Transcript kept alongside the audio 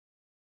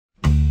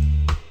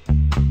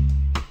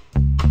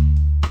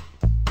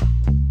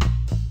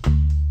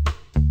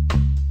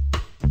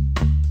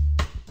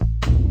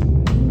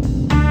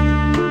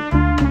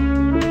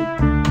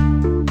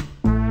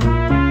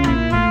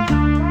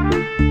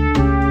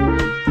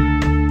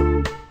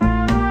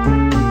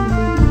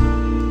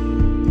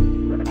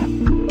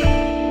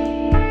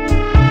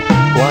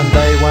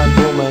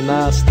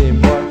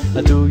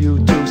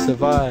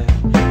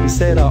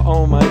better,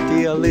 oh my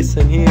dear,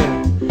 listen here.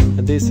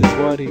 And this is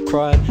what he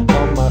cried.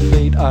 On my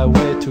feet I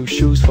wear 2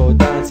 shoes for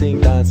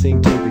dancing,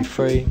 dancing to be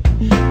free.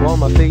 On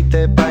my feet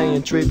they're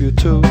paying tribute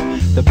to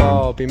the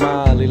Bobby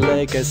Marley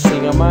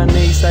legacy. On my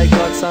knees they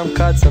got some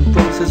cuts and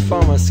bruises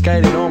from my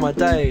skating all my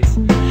days.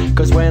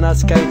 Cause when I'm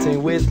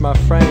skating with my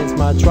friends,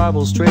 my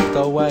troubles drift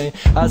away.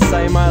 I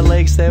say my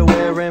legs, they're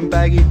wearing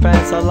baggy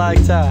pants. I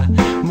like to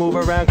move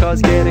around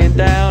cause getting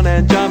down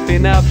and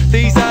jumping out,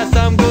 these are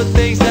some good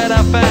things that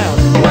I found.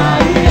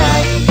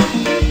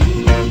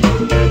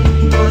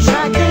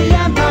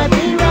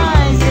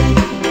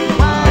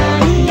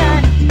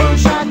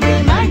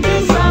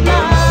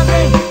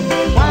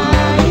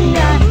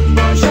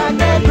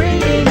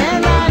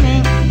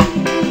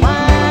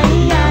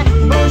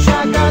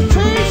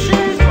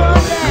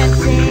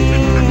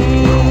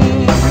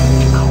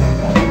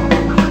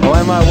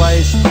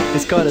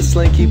 It's got a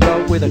slinky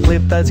belt with a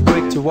clip that's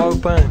quick to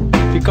open.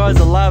 Because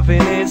the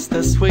loving is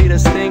the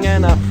sweetest thing,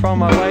 and up from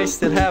my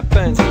waist it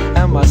happens.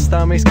 And my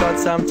stomach's got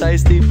some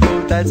tasty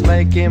food that's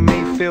making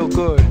me feel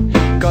good.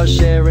 Cause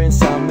sharing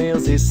some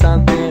meals is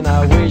something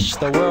I wish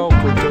the world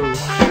could do.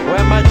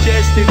 When my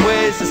chest it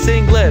wears a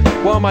singlet,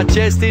 while my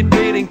chest it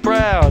beating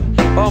proud.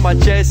 On my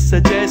chest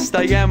suggests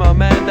I am a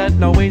man that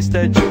no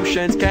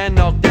institutions can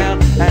knock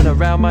down. And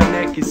around my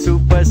neck is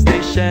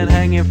superstition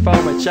hanging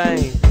from a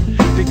chain.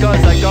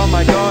 Because I got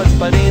my gods,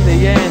 but in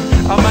the end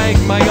I make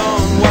my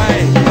own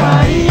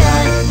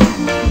way.